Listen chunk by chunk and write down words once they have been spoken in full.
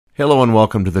Hello and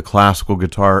welcome to the Classical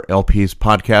Guitar LPs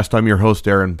podcast. I'm your host,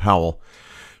 Aaron Powell.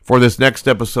 For this next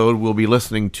episode, we'll be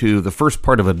listening to the first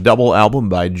part of a double album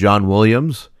by John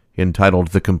Williams entitled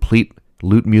The Complete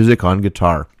Lute Music on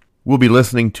Guitar. We'll be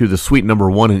listening to the Suite Number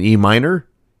 1 in E minor,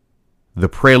 the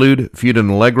Prelude, Fugue,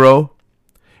 and Allegro,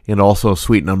 and also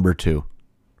Suite Number 2.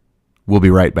 We'll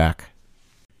be right back.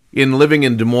 In living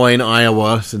in Des Moines,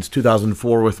 Iowa since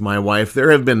 2004 with my wife, there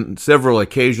have been several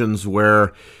occasions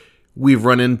where we've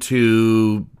run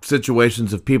into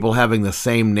situations of people having the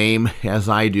same name as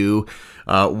I do.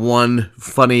 One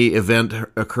funny event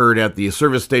occurred at the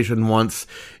service station once,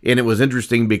 and it was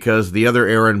interesting because the other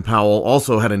Aaron Powell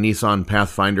also had a Nissan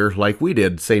Pathfinder like we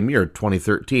did, same year,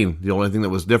 2013. The only thing that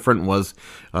was different was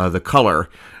the color.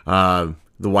 The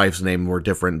wife's name were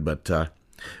different, but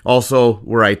also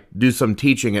where I do some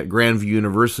teaching at Grandview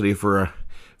University for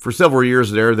several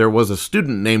years there was a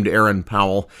student named Aaron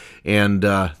Powell, and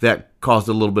that caused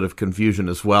a little bit of confusion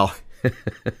as well.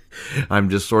 I'm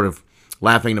just sort of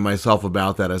laughing to myself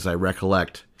about that as I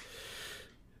recollect.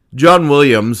 John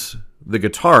Williams, the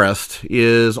guitarist,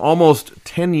 is almost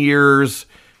 10 years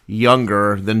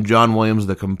younger than John Williams,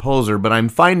 the composer, but I'm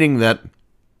finding that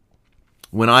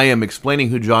when I am explaining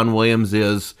who John Williams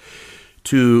is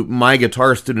to my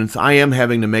guitar students, I am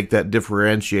having to make that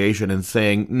differentiation and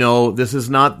saying, no, this is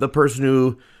not the person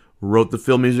who wrote the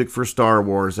film music for Star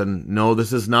Wars, and no,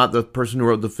 this is not the person who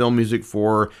wrote the film music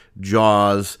for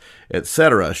Jaws,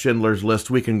 etc. Schindler's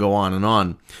List, we can go on and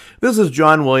on. This is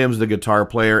John Williams, the guitar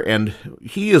player, and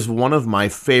he is one of my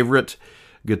favorite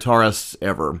guitarists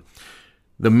ever.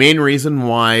 The main reason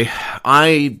why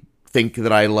I think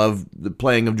that I love the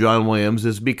playing of John Williams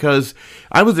is because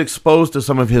I was exposed to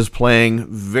some of his playing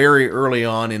very early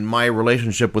on in my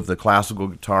relationship with the classical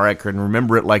guitar. I can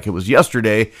remember it like it was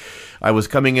yesterday. I was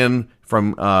coming in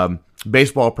from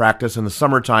baseball practice in the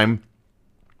summertime.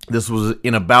 This was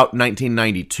in about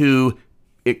 1992.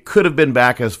 It could have been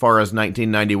back as far as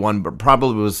 1991, but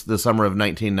probably was the summer of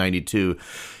 1992.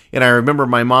 And I remember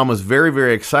my mom was very,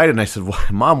 very excited. And I said, well,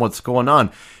 Mom, what's going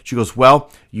on? She goes, well,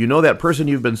 you know that person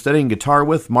you've been studying guitar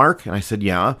with, Mark? And I said,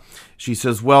 yeah. She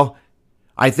says, well,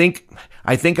 I think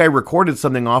I recorded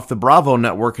something off the Bravo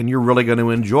network and you're really going to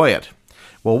enjoy it.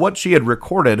 Well, what she had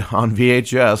recorded on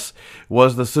VHS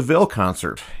was the Seville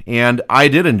concert. And I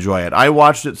did enjoy it. I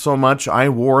watched it so much, I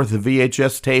wore the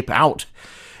VHS tape out.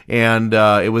 And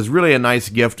it was really a nice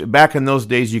gift. Back in those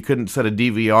days, you couldn't set a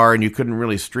DVR and you couldn't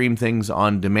really stream things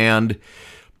on demand.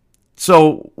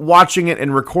 So watching it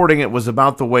and recording it was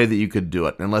about the way that you could do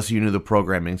it, unless you knew the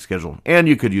programming schedule. And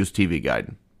you could use TV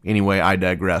Guide. Anyway, I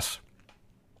digress.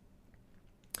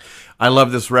 I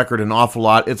love this record an awful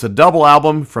lot. It's a double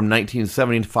album from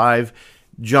 1975.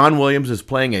 John Williams is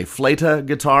playing a flauta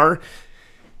guitar,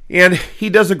 and he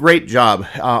does a great job.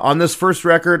 On this first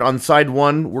record, on side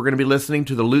 1, we're going to be listening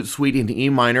to the Lute Suite in E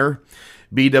minor,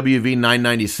 BWV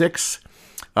 996.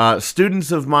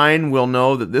 Students of mine will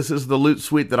know that this is the Lute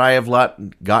Suite that I have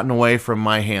gotten away from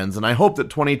my hands, and I hope that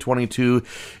 2022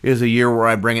 is a year where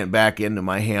I bring it back into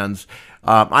my hands.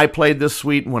 I played this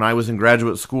suite when I was in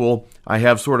graduate school. I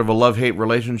have sort of a love-hate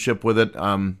relationship with it.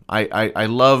 I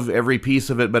love every piece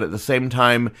of it, but at the same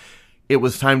time, it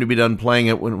was time to be done playing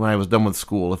it when I was done with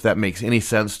school, if that makes any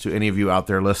sense to any of you out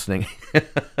there listening.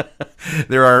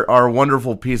 There are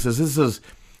wonderful pieces. This is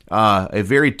a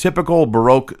very typical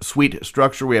Baroque suite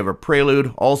structure. We have a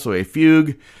prelude, also a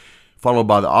fugue, followed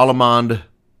by the allemande,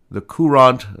 the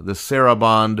courant, the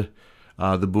sarabande,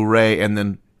 the bourrée, and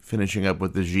then finishing up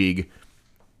with the gigue.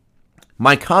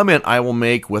 My comment I will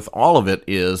make with all of it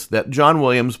is that John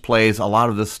Williams plays a lot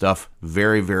of this stuff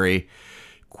very, very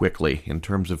quickly in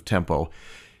terms of tempo.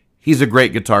 He's a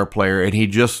great guitar player, and he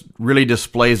just really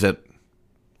displays it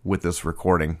with this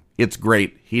recording. It's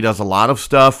great. He does a lot of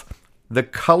stuff. The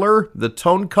color, the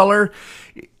tone color,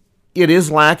 it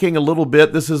is lacking a little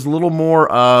bit. This is a little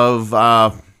more of,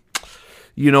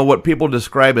 what people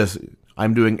describe as,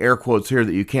 I'm doing air quotes here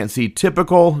that you can't see,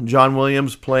 typical John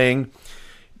Williams playing.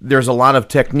 There's a lot of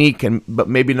technique, but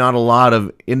maybe not a lot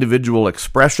of individual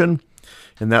expression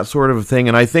and that sort of thing.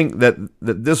 And I think that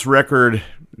this record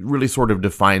really sort of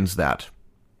defines that.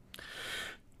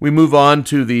 We move on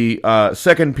to the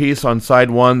second piece on side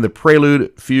 1, the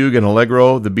Prelude, Fugue, and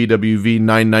Allegro, the BWV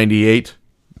 998.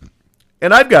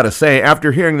 And I've got to say,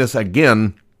 after hearing this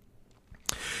again,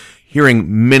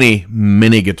 hearing many,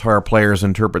 many guitar players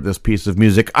interpret this piece of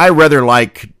music, I rather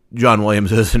like John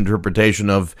Williams' interpretation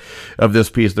of this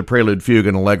piece, the Prelude, Fugue,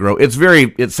 and Allegro.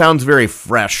 It sounds very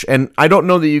fresh, and I don't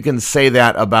know that you can say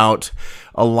that about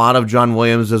a lot of John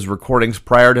Williams' recordings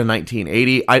prior to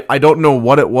 1980. I don't know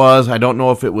what it was. I don't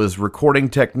know if it was recording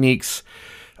techniques.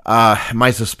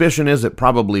 My suspicion is it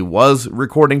probably was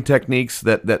recording techniques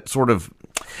that sort of,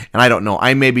 and I don't know,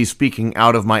 I may be speaking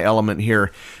out of my element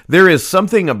here. There is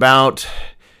something about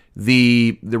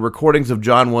the recordings of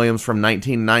John Williams from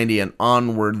 1990 and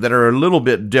onward that are a little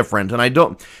bit different, and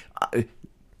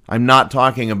I'm not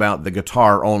talking about the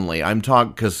guitar only. I'm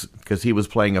talking because he was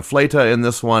playing a flauta in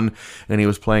this one, and he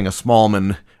was playing a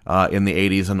Smallman in the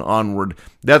 80s and onward.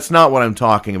 That's not what I'm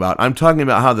talking about. I'm talking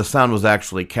about how the sound was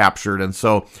actually captured. And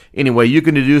so, anyway, you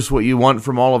can deduce what you want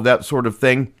from all of that sort of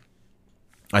thing.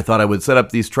 I thought I would set up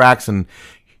these tracks, and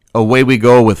away we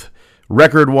go with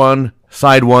record 1,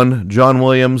 side 1, John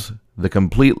Williams, the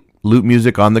complete lute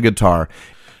music on the guitar.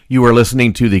 You are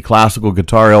listening to the Classical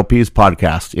Guitar LPs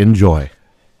podcast. Enjoy.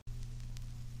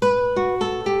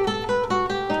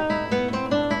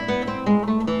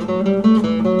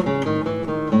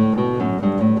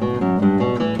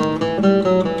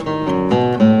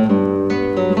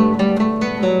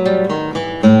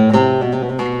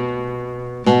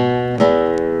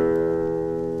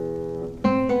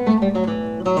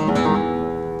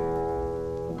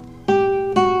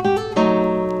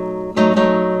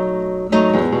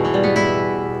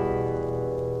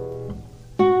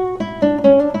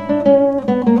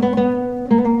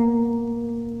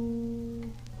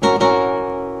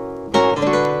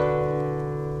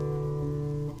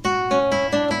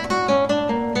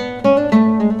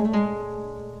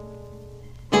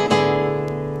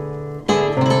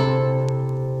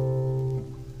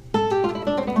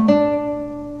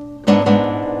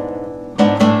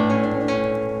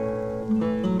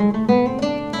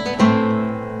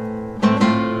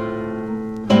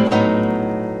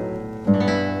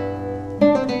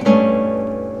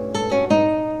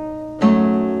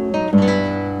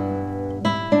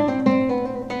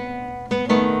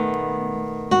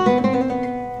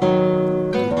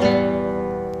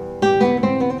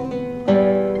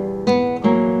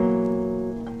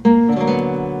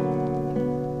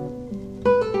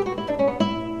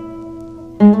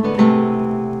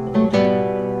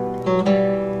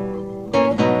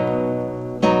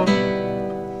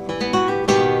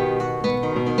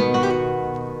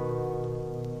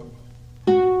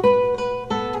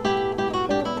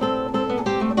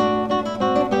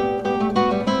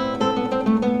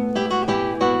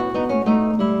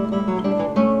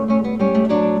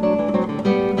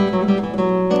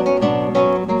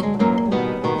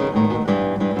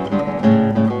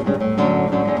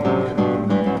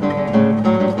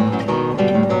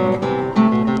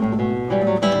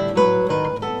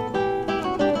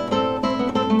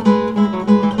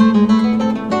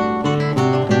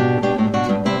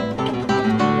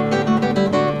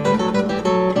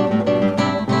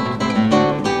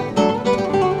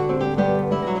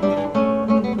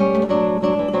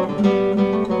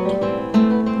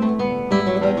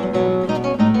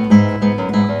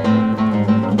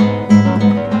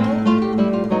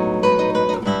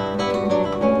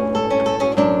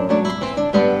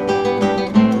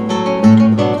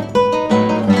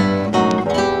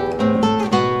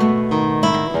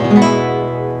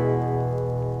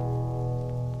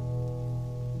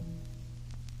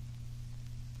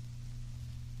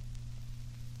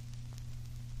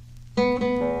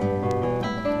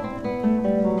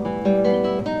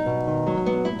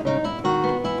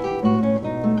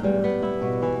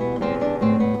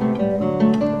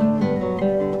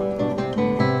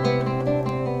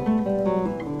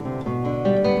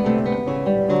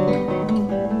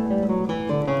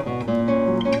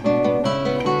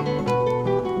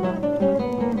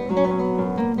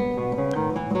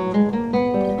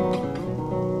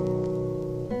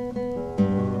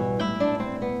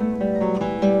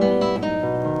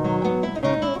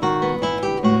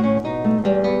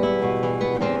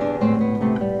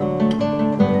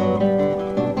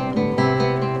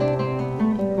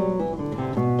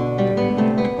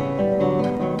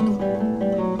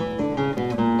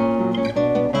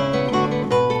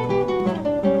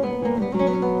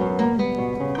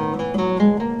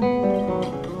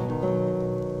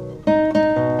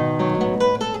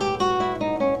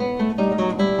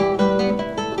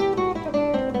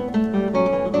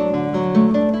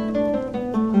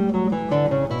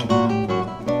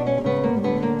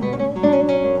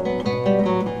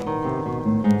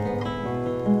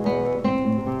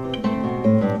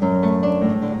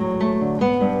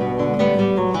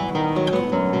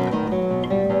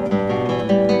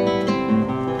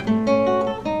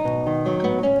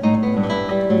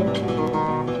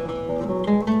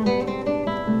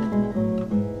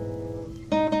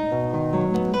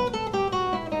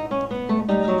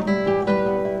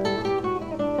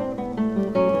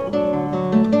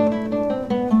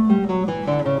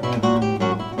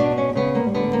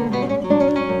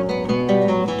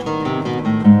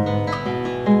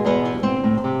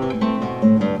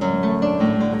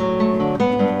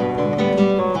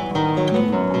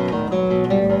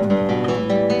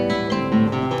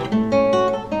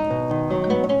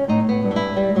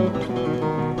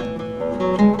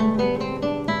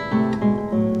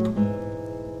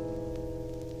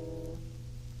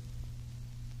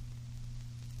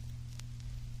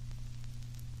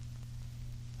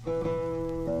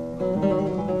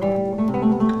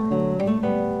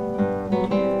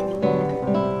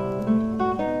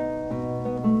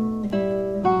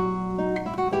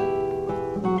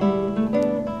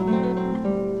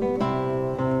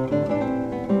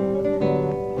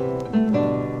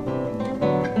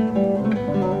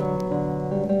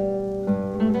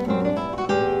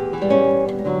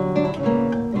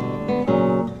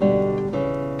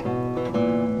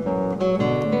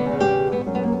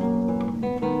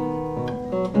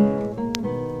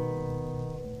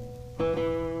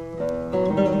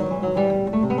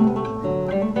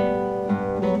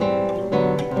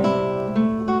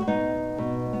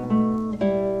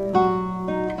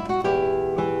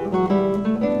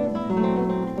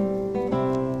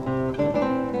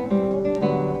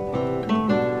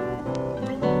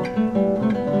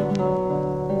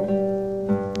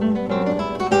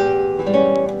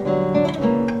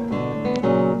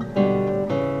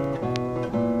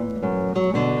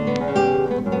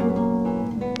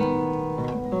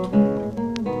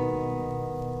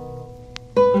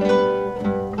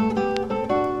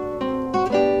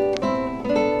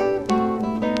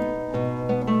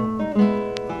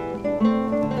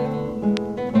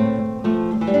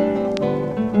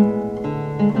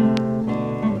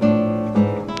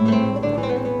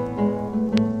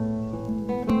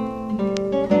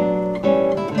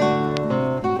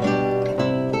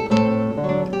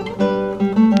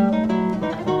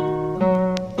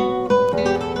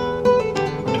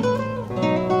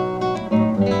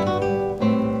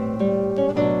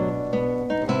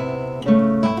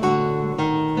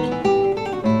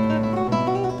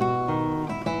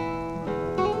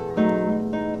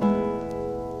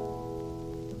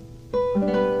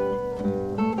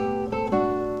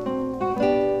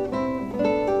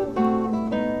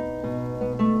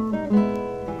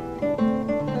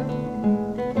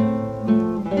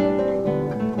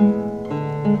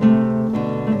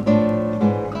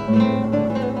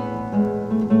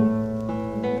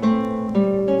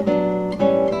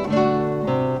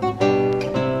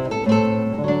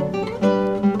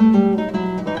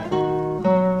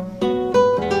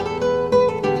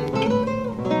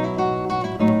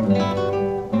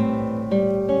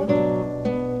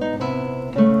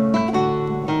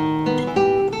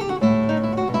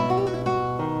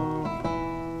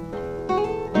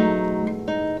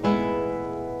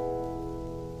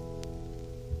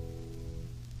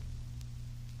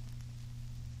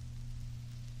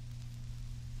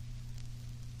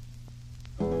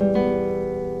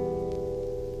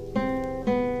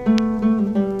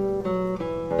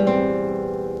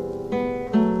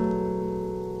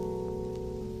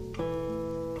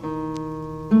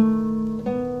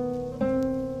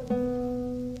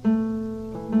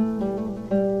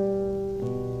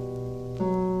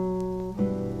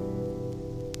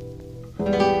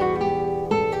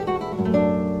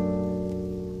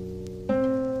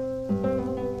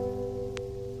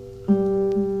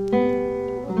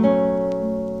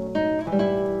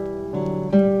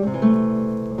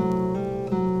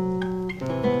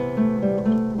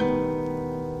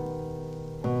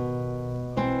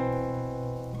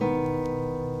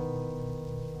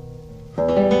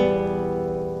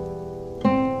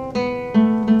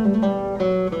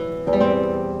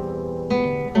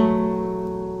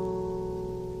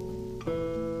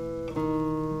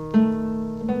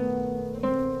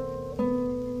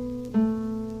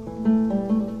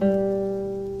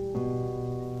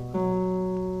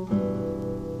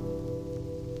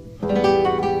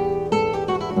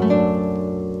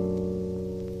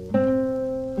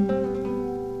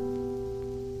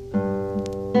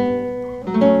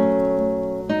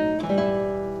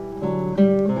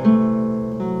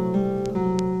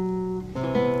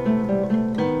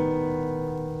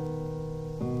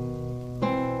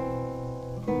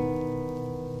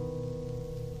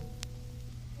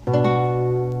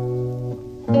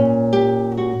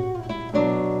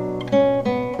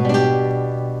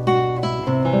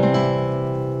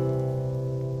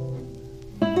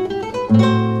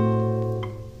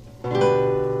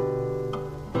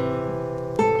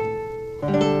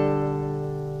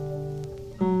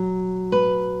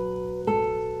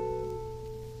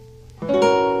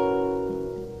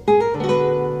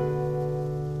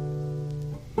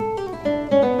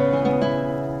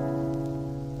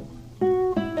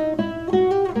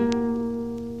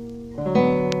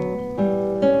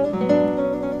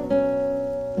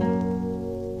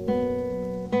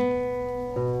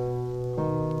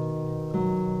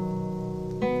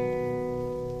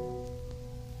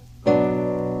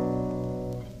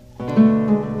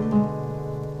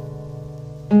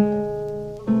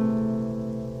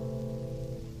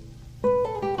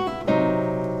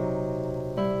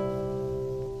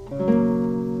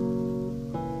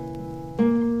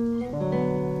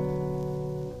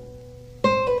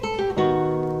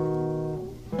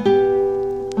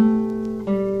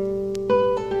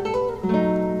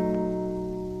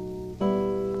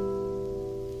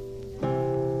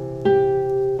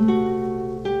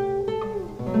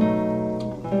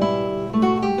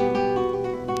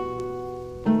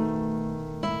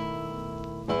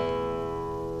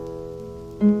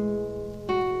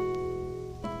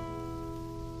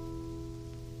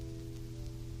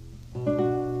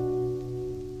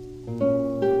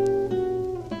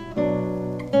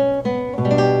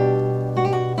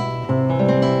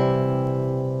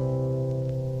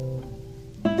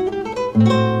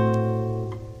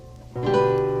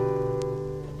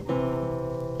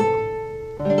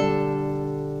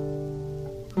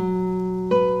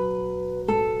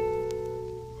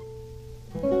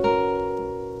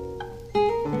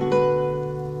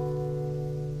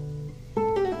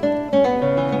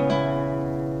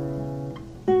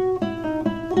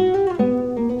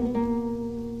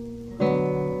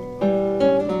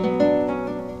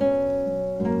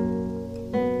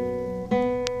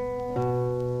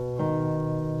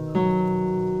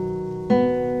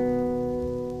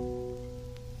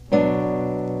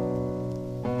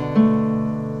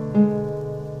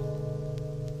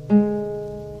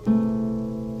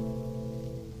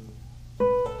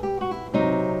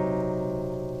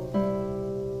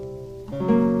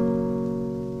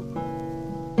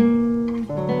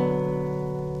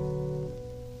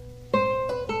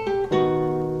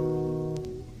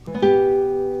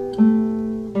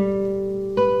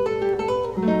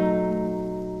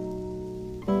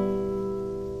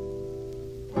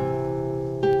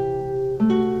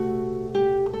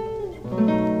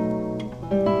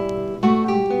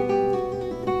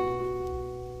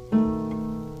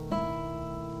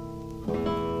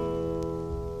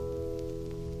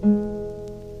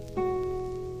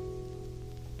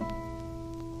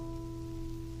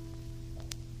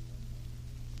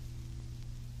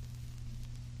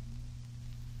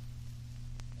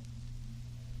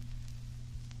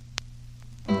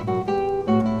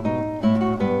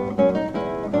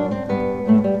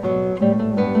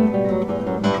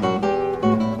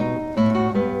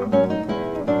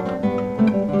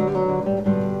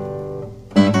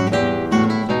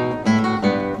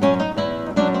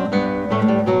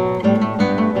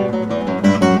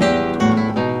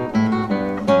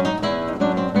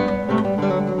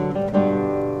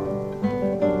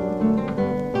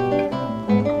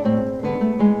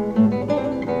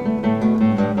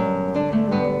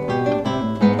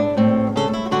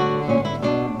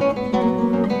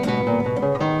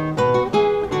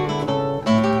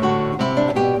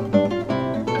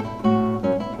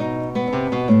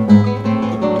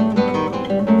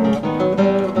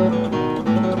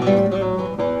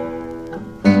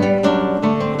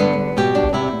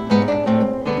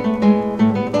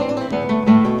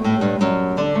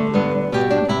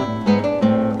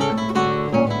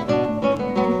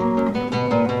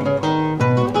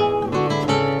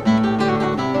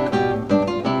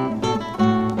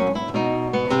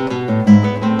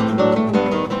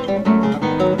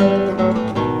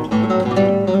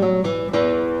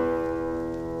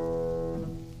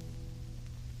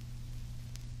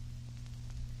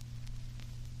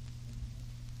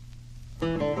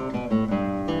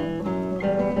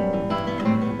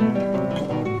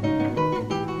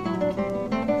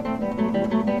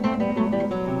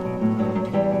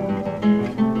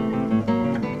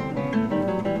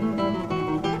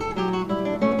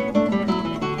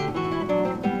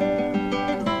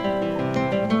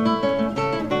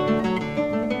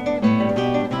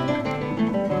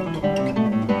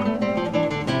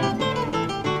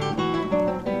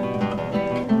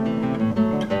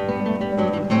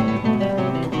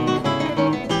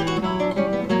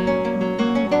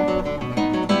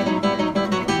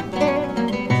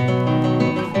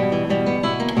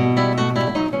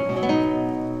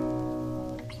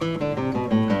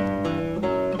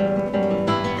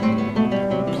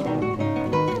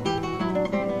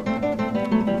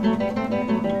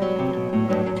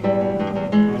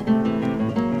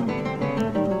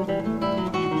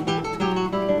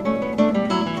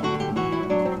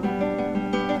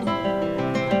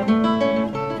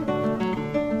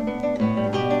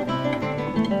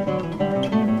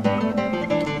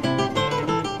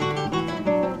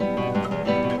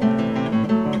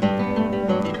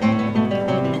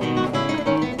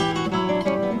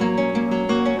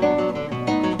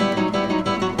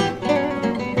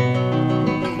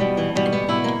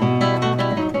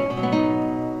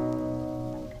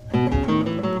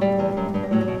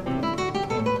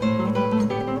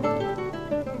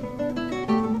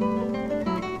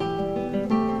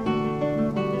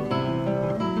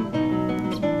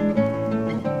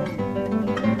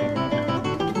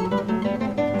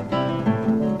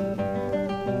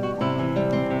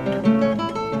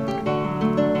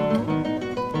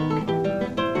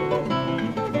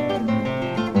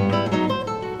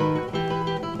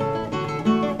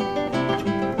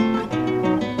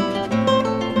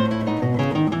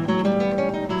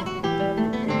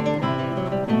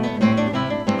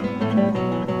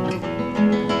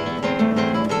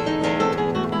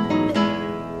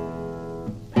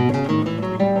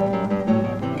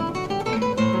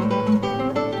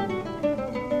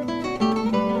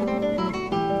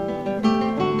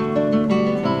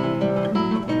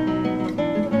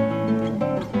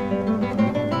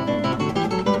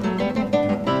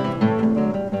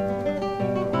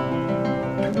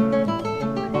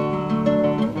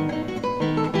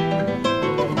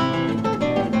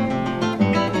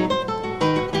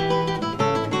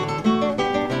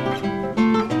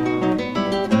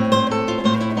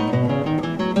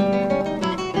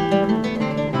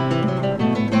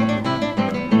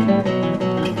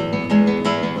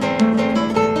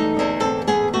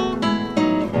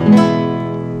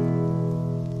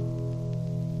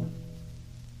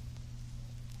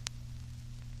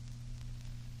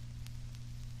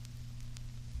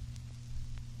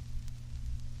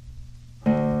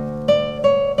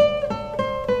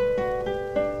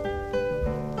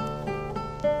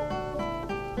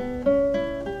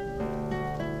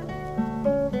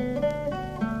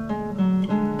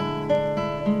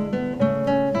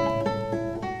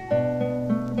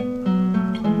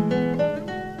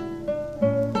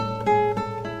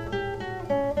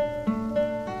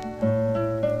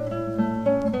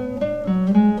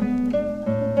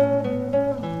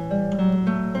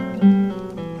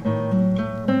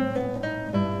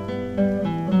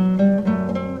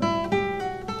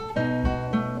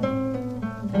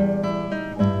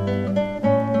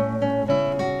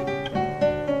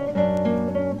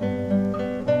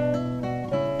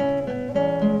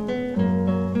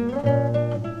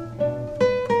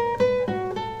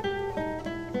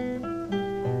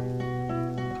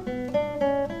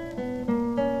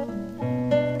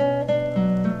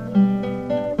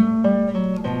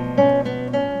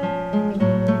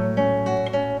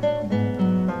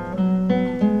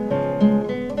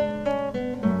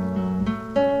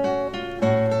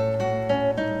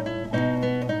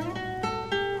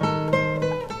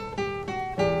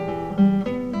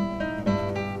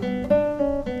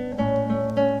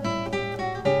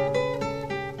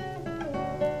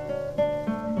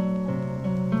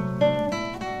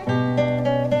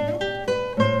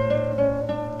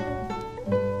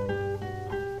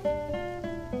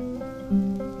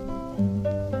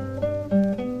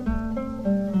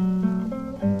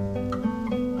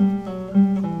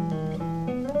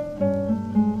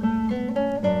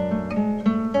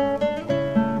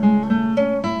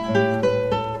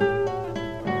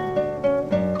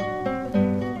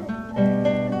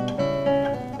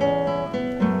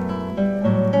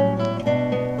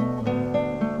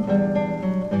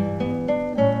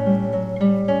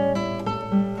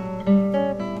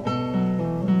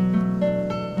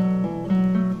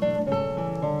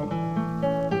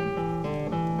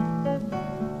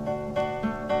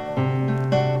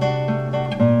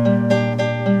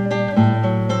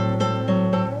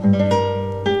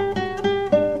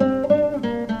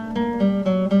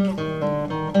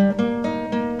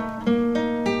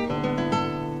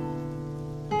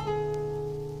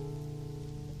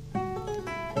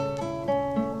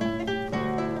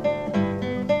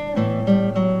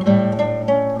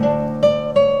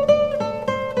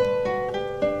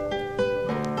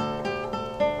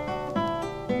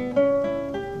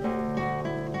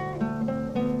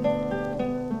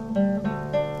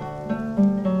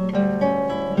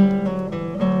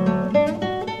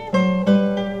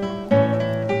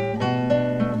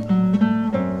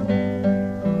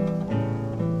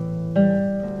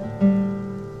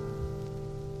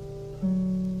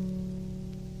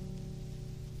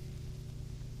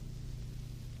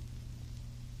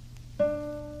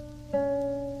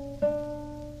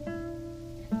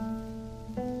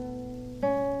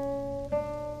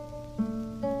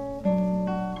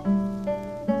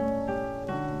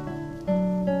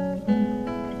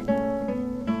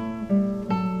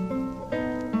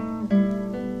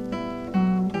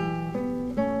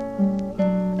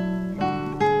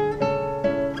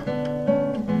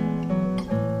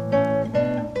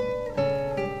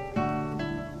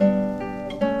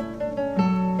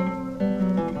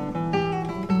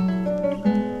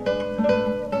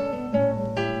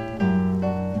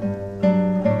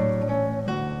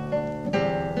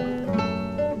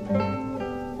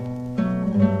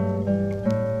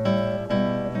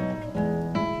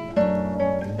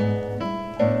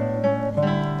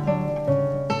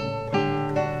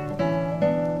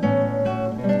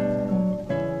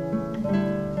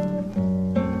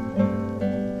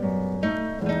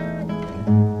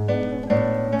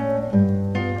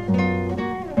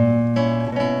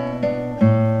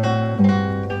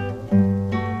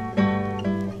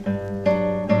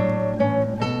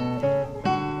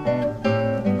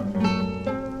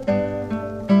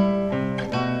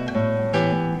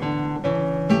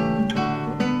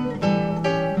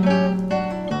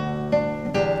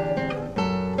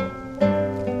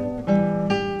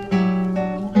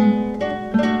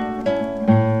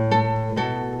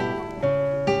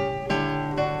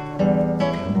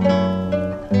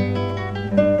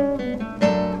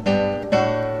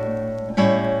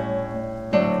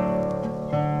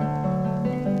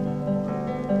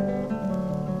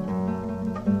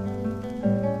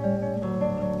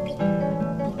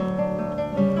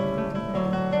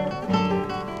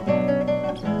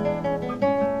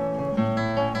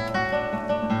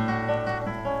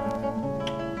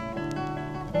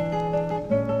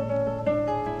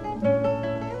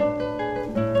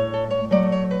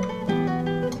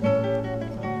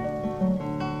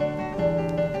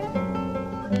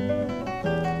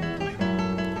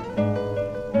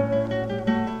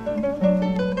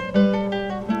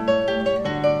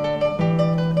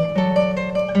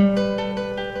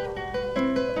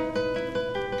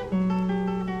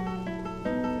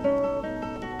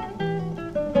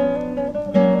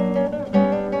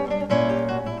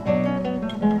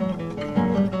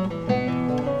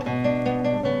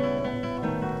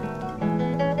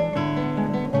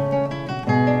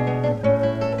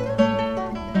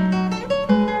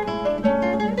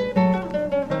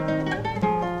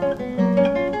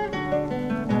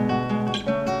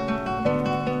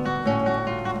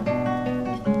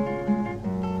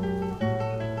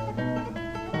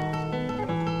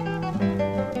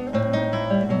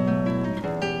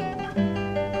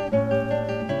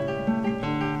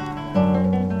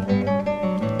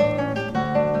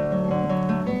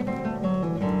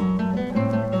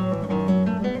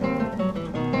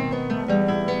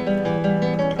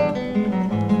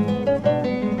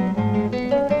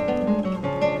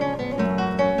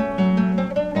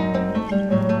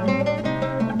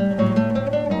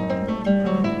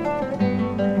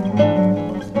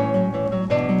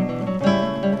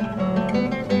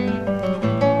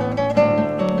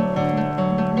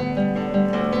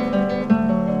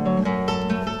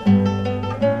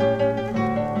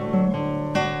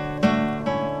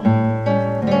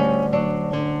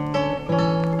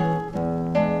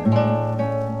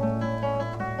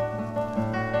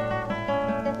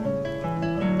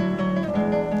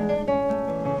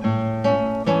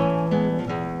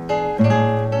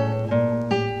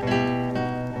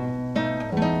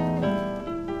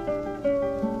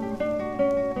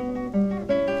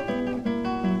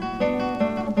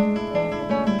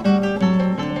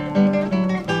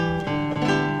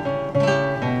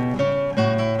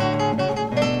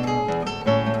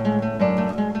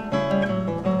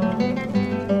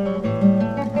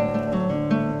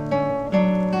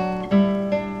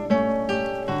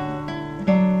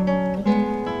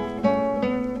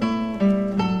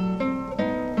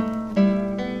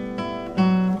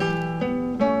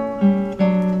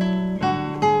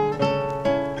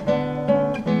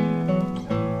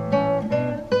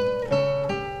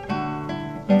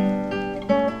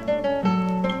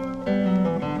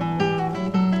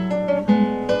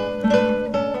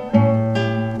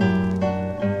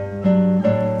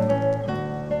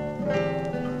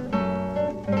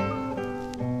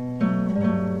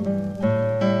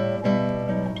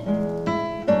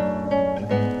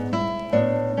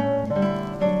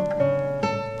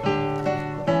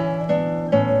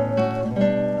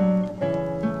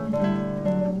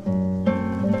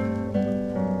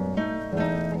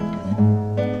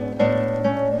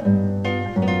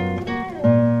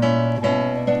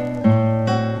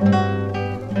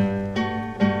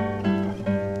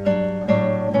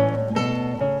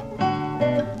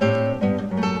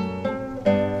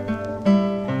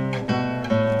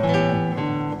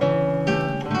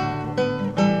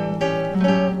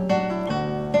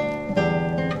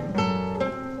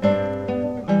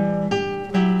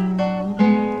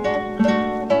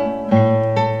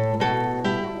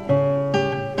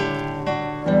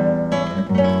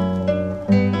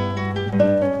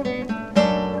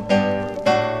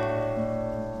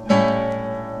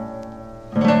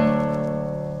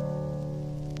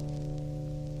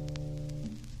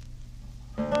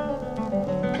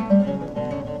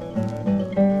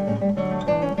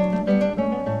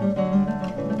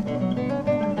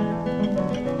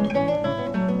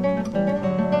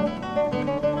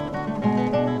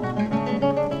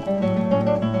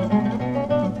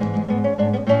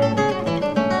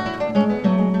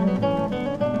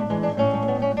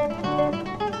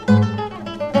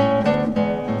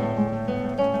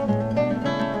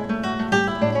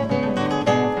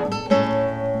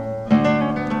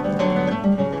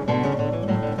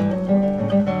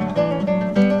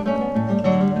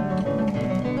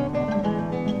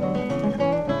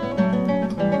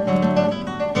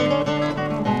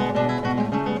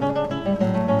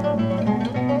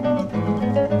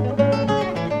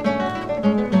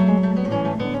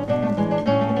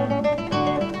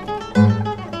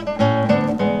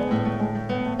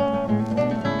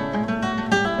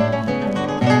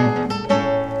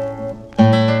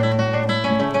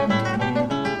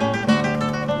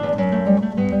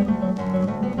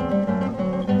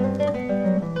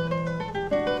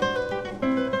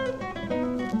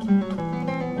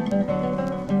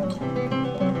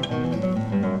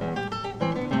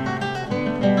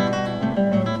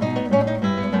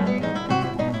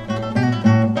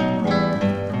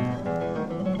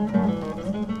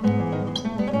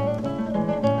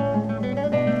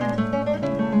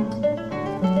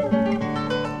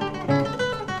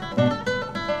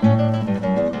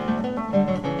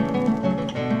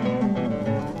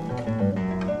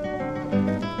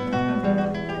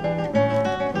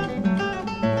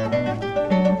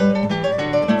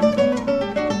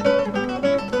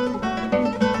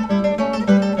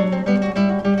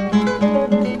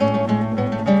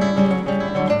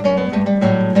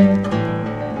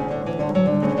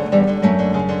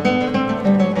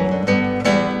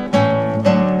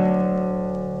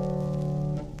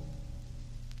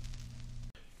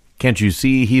 Can't you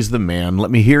see he's the man?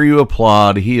 Let me hear you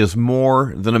applaud. He is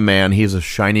more than a man. He's a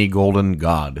shiny golden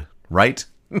god, right?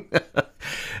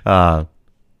 I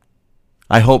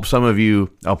hope some of you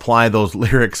apply those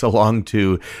lyrics along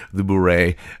to the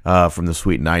Bourrée from the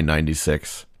Suite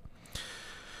 996.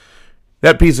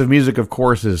 That piece of music, of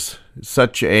course, is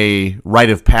such a rite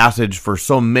of passage for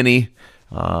so many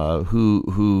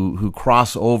who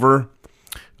cross over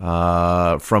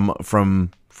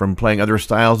from playing other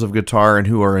styles of guitar and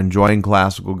who are enjoying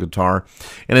classical guitar.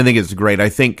 And I think it's great. I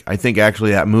think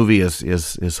actually that movie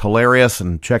is hilarious,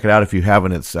 and check it out if you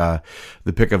haven't. It's The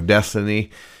Pick of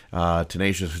Destiny,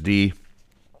 Tenacious D.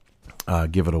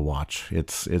 Give it a watch.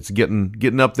 It's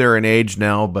getting up there in age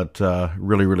now, but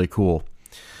really, really cool.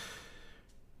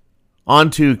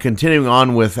 Continuing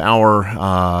on with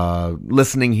our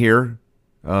listening here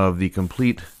of the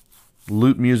complete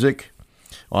lute music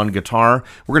on guitar.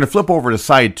 We're going to flip over to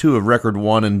side 2 of record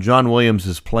 1, and John Williams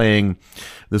is playing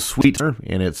the Suite,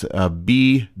 and it's a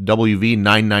BWV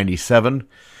 997.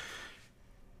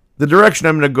 The direction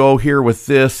I'm going to go here with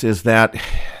this is that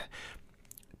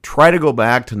try to go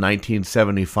back to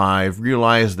 1975,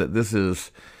 realize that this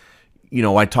is,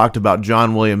 I talked about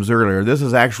John Williams earlier. This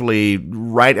is actually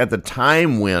right at the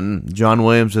time when John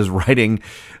Williams is writing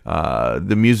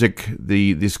the music,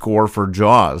 the score for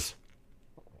Jaws.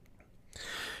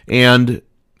 And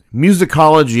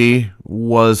musicology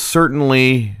was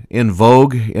certainly in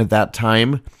vogue at that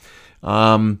time.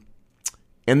 And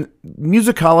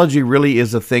musicology really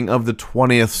is a thing of the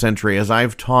 20th century. As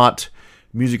I've taught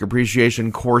music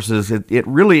appreciation courses, it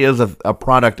really is a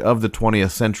product of the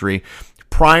 20th century.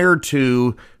 Prior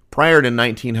to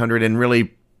 1900 and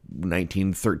really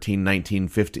 1913,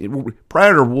 1915,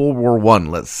 prior to World War I,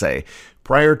 let's say.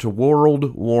 Prior to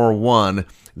World War I,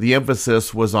 the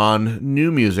emphasis was on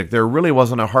new music. There really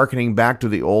wasn't a hearkening back to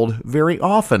the old very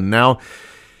often. Now,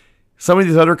 some of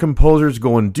these other composers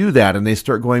go and do that, and they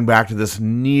start going back to this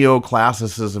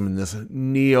neoclassicism and this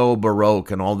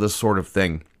neo-baroque and all this sort of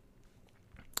thing.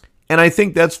 And I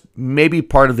think that's maybe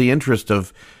part of the interest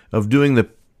of doing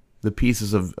the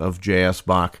pieces of J.S.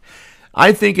 Bach.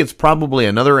 I think it's probably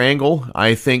another angle.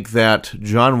 I think that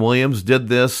John Williams did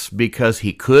this because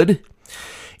he could.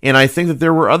 And I think that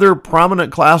there were other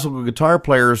prominent classical guitar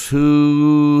players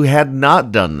who had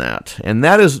not done that. And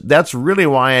that's really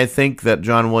why I think that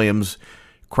John Williams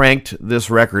cranked this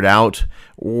record out,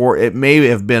 or it may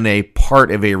have been a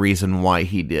part of a reason why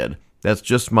he did. That's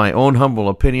just my own humble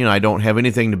opinion. I don't have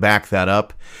anything to back that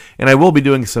up. And I will be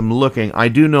doing some looking. I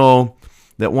do know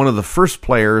that one of the first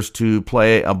players to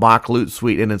play a Bach lute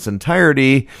suite in its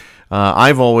entirety,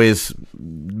 I've always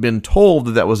been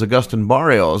told that was Agustin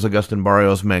Barrios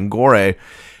Mangore,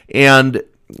 and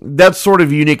that's sort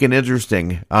of unique and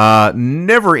interesting.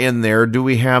 Never in there do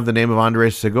we have the name of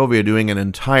Andres Segovia doing an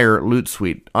entire lute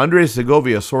suite. Andres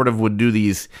Segovia sort of would do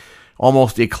these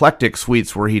almost eclectic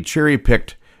suites where he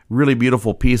cherry-picked really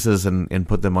beautiful pieces and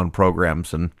put them on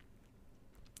programs, and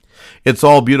it's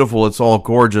all beautiful, it's all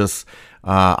gorgeous.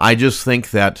 I just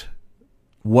think that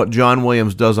what John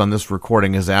Williams does on this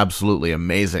recording is absolutely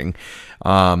amazing.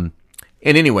 And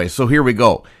anyway, so here we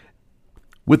go.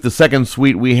 With the second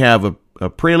suite, we have a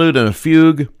prelude and a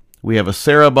fugue. We have a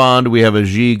sarabande. We have a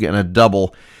gigue and a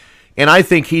double. And I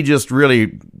think he just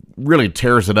really, really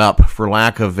tears it up, for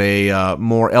lack of a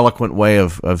more eloquent way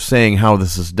of saying how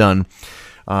this is done.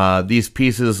 These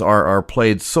pieces are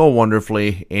played so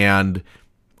wonderfully, and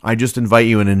I just invite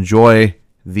you and enjoy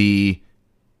the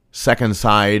second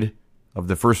side of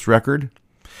the first record,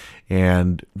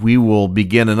 and we will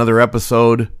begin another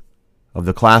episode of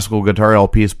the Classical Guitar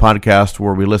LPs podcast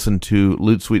where we listen to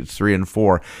Lute Suites 3 and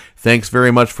 4. Thanks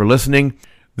very much for listening.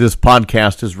 This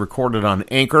podcast is recorded on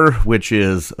Anchor, which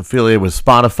is affiliated with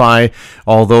Spotify,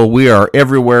 although we are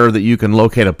everywhere that you can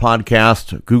locate a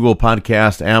podcast: Google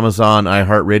Podcast, Amazon,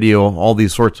 iHeartRadio, all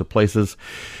these sorts of places.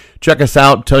 Check us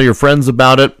out. Tell your friends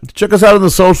about it. Check us out on the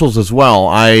socials as well.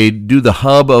 I do the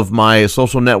hub of my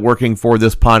social networking for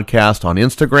this podcast on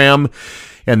Instagram,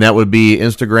 and that would be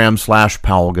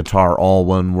Instagram/Powell Guitar, all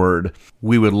one word.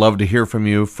 We would love to hear from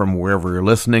you from wherever you're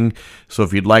listening. So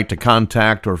if you'd like to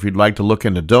contact or if you'd like to look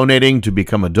into donating to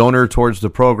become a donor towards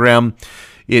the program,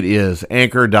 it is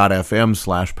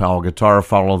anchor.fm/Powell Guitar.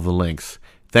 Follow the links.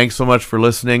 Thanks so much for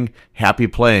listening. Happy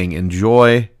playing.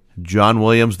 Enjoy John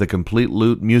Williams, The Complete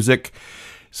Lute Music,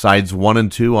 sides 1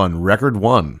 and 2 on record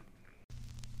 1.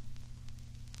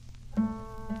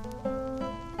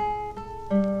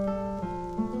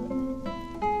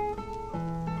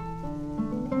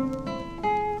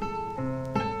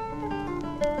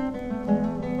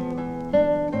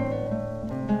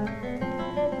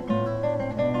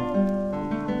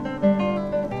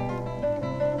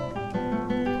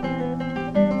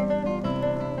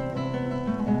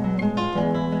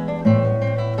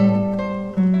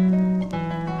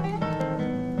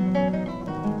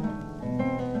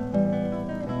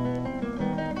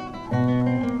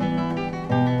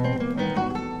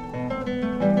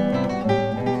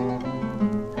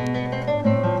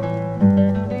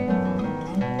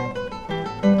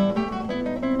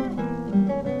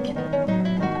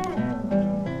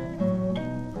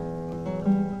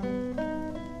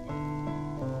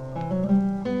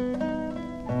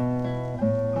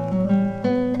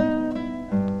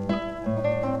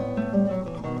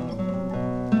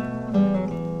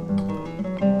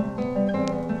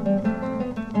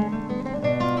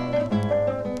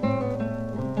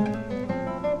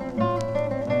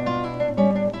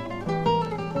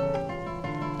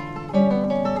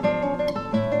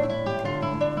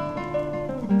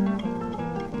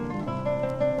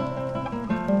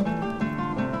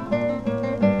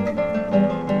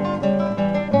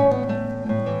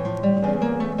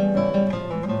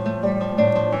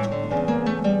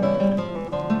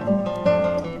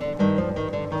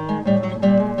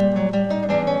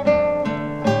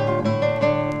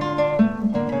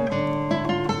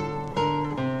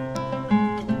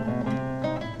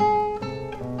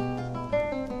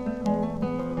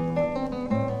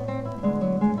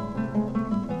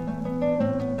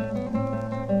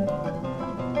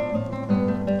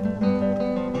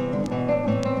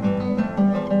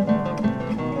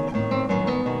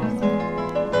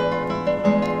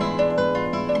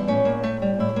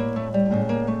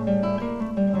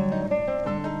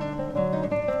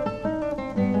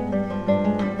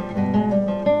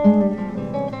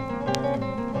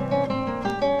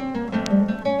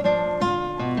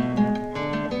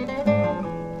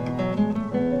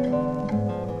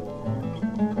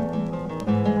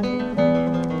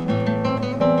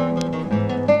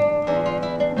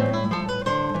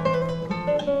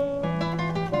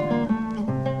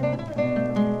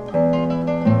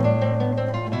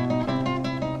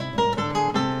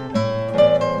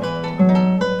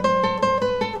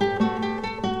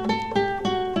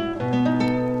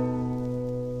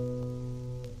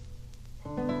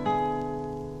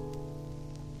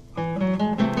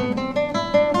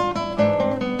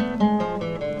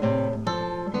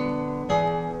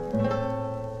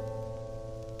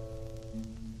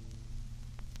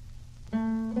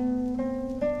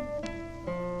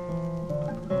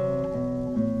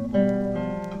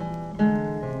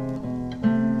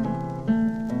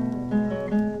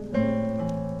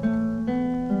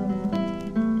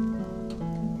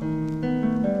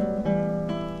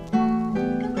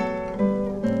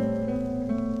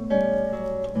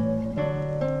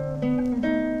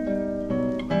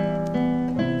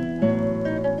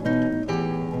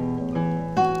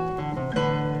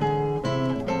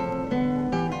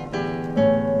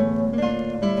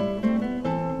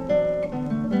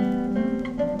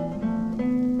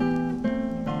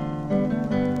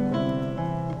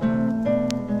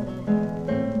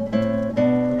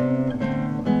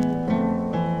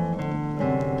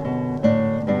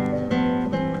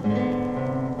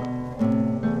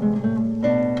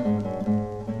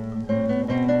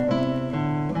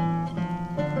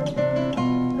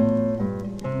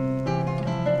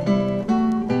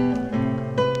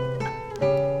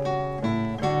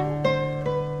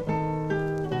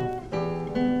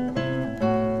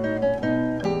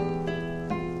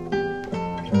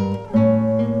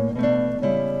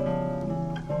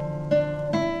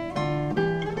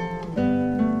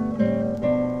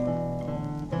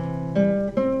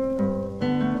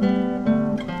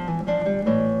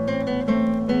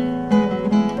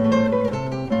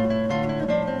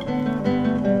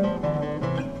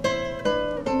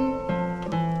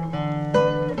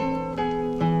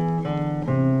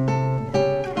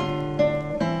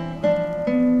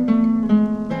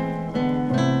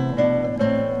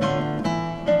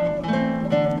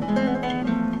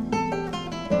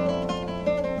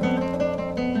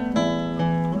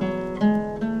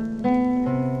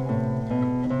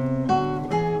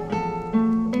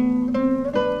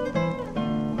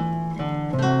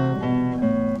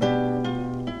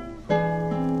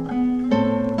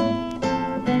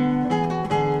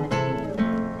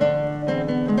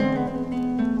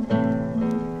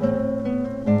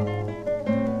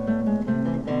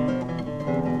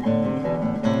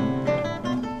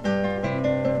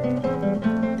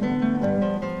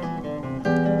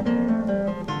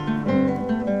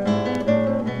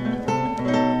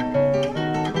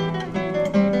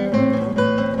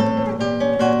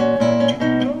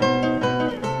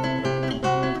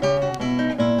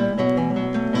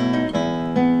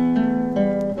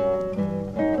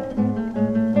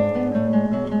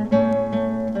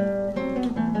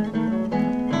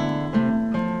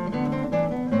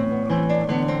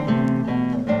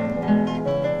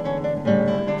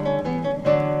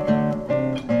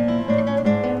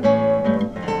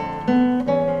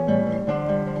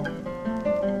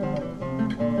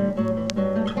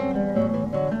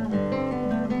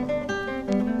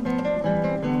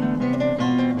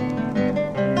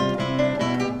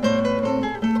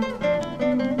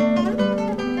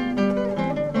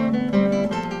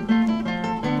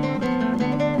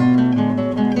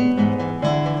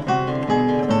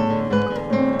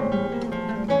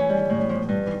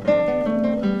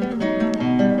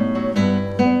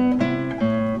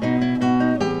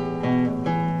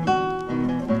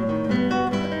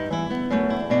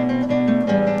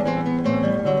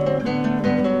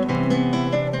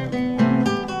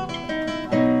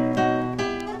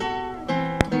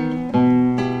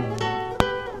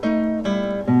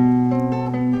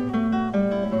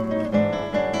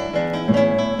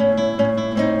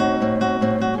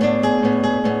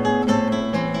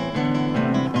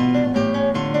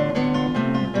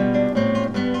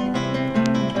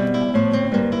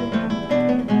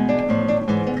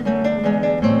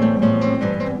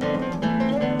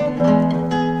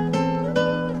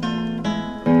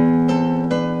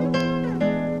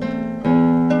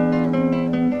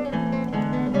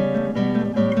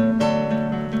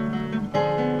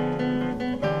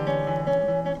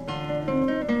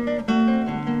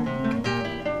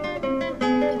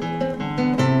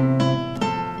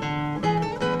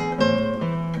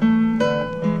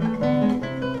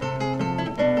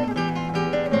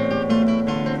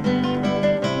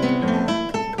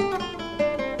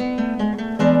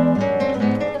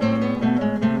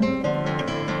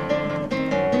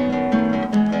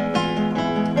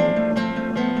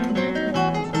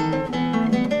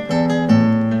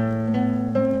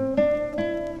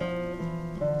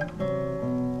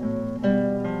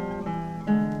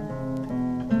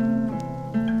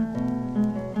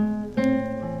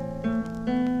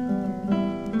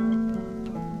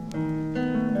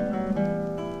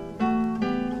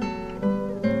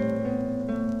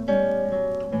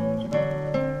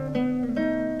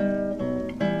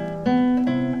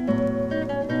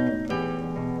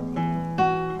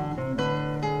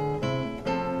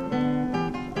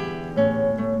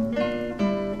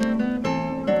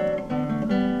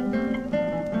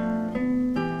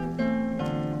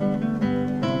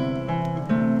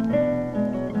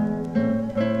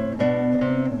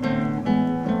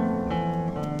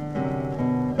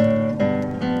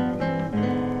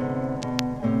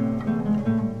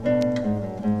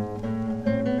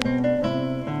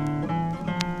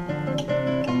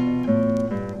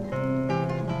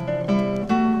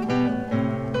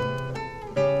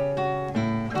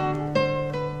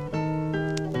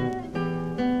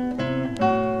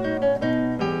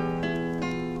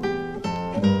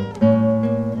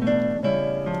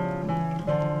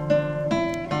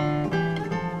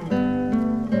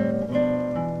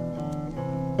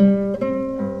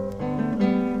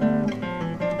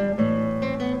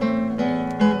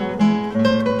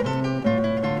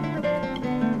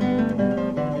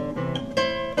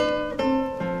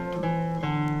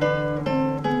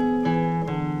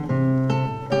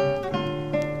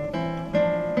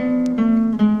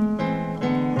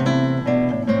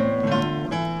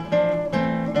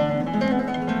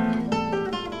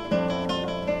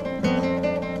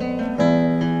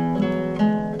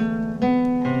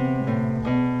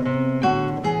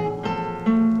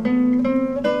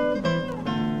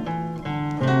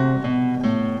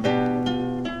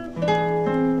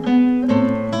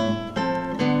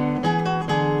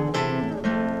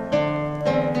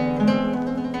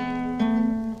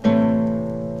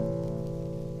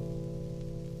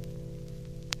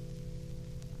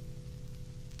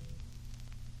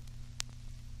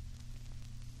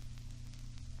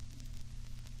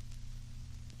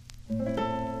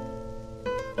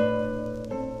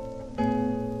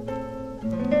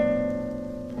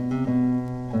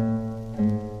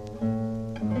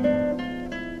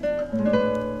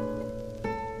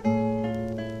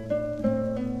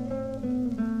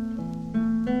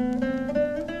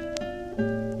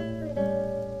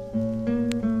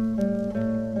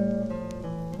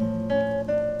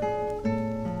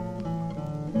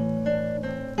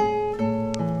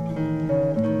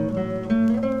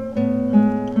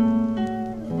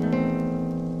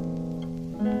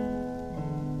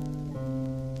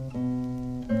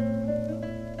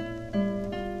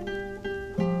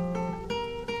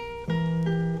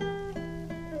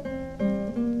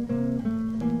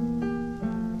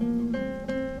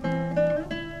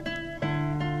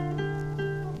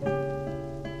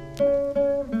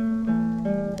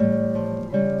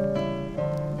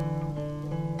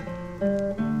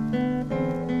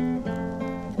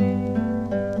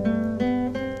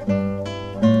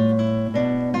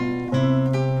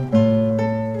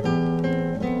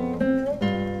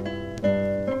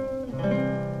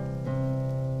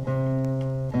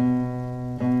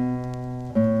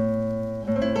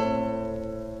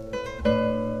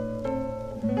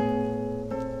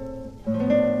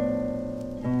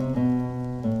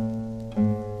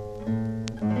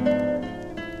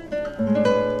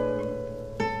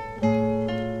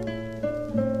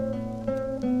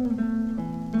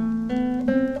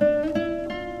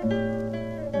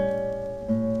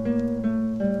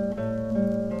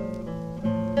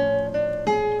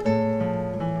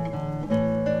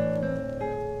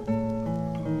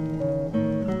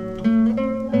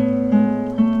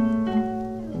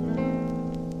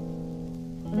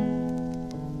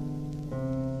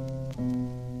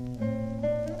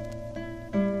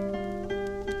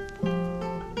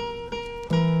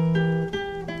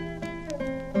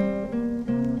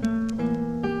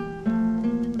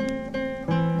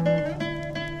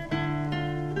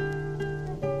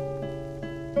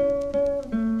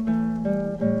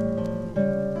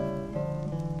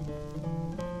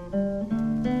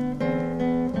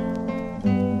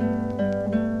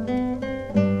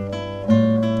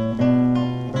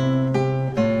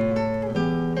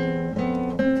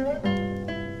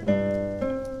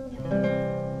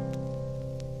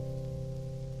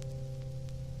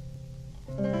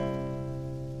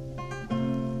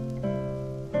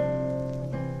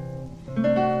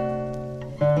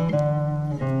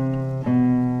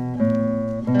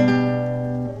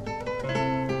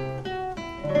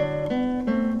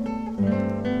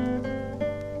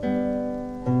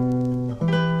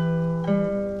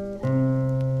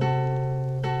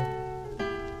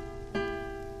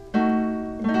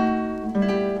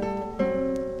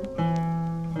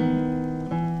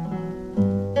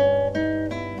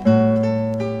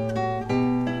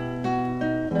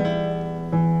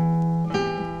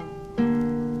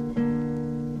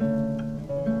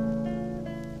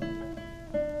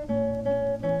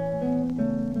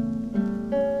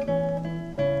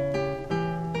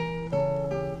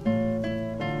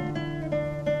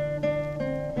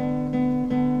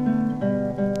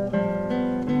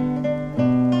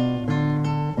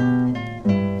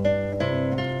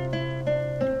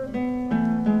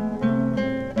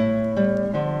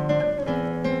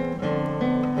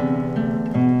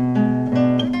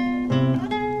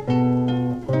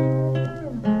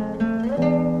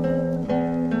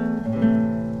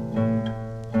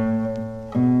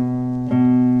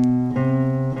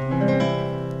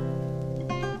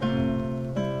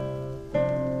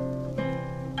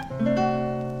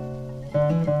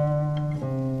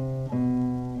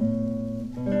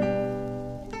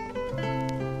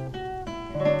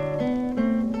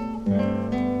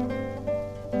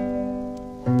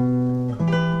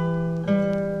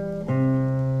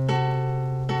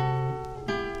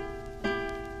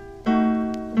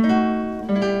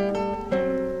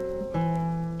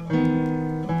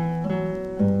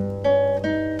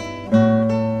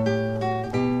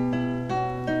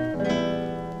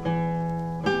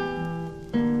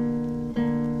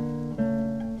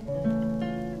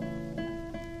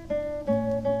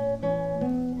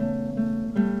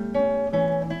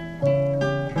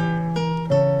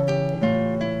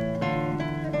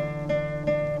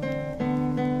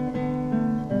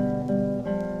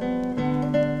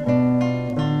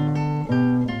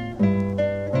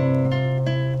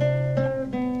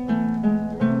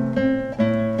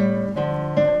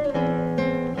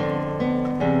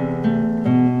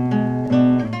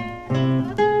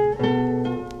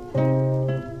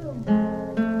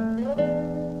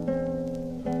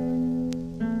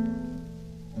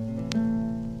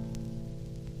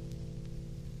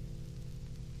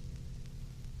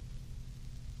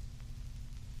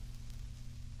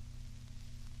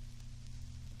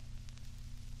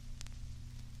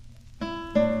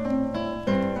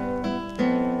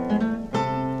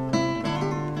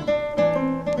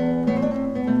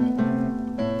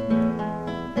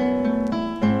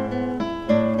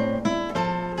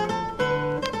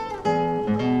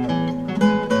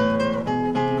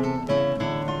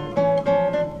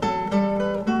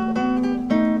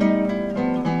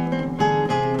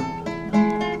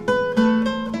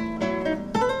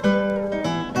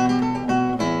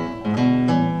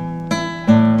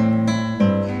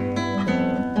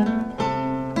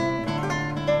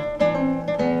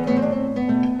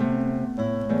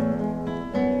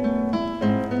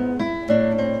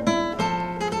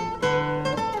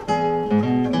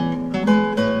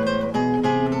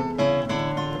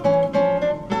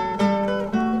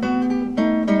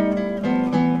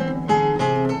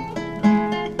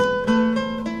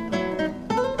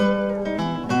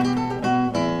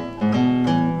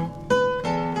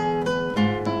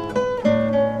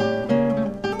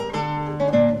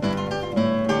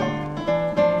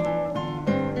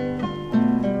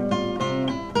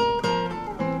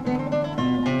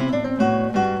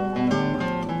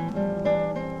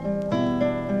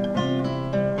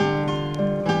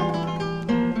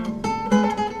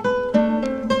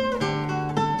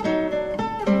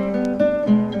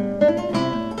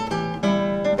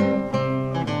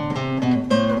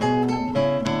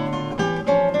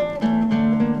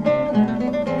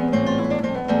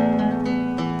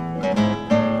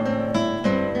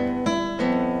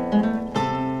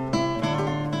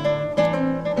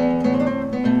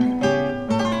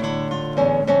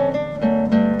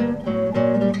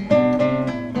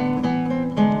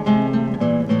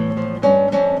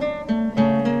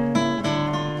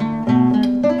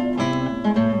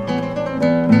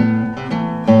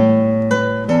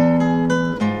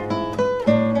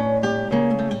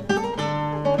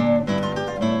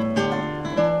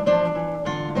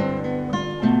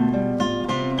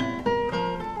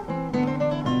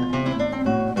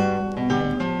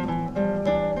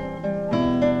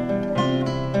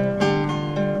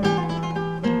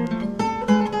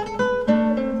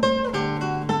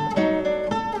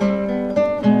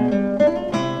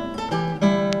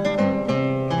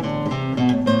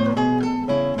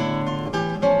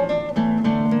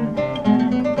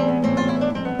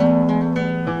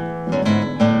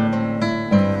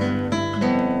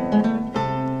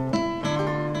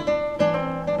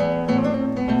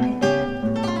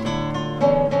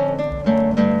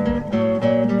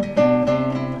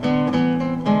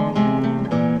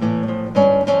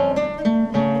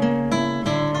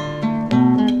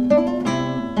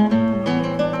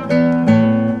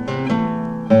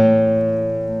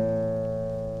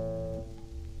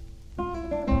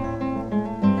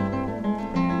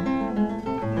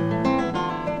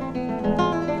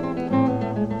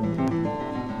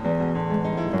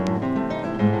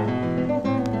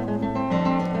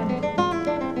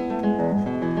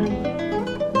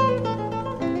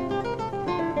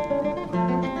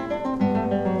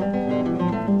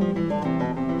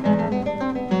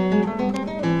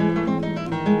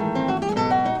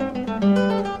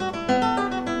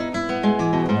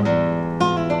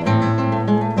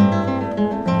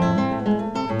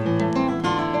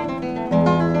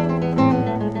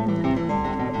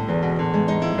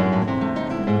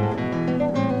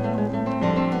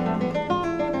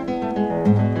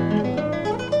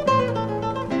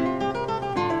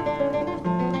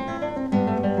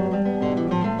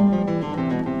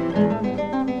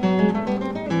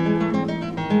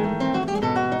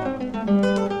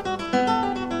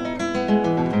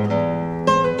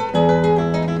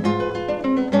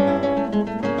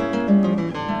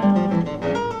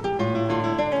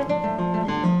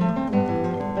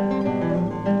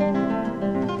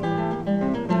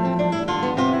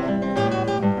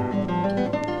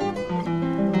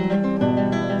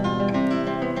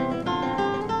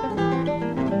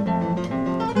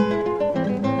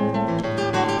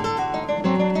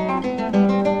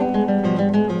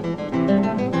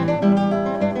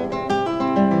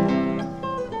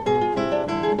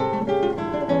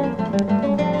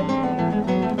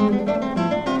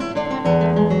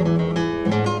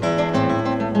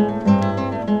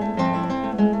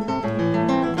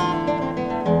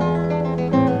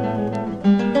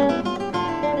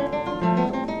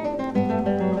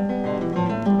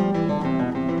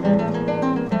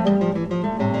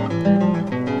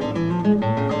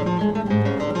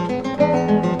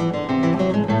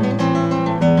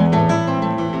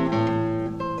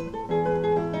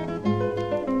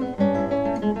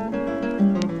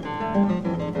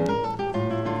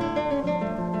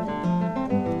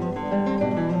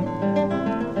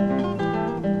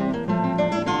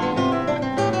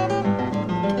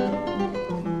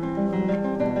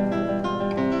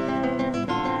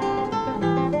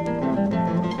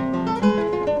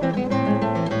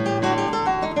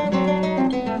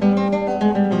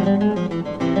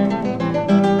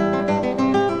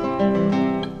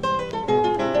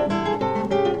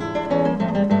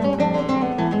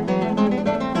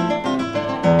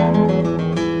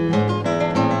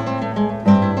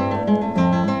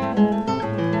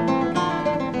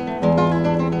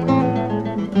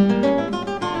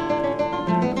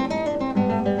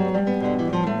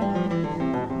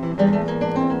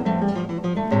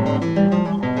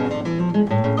 Bye.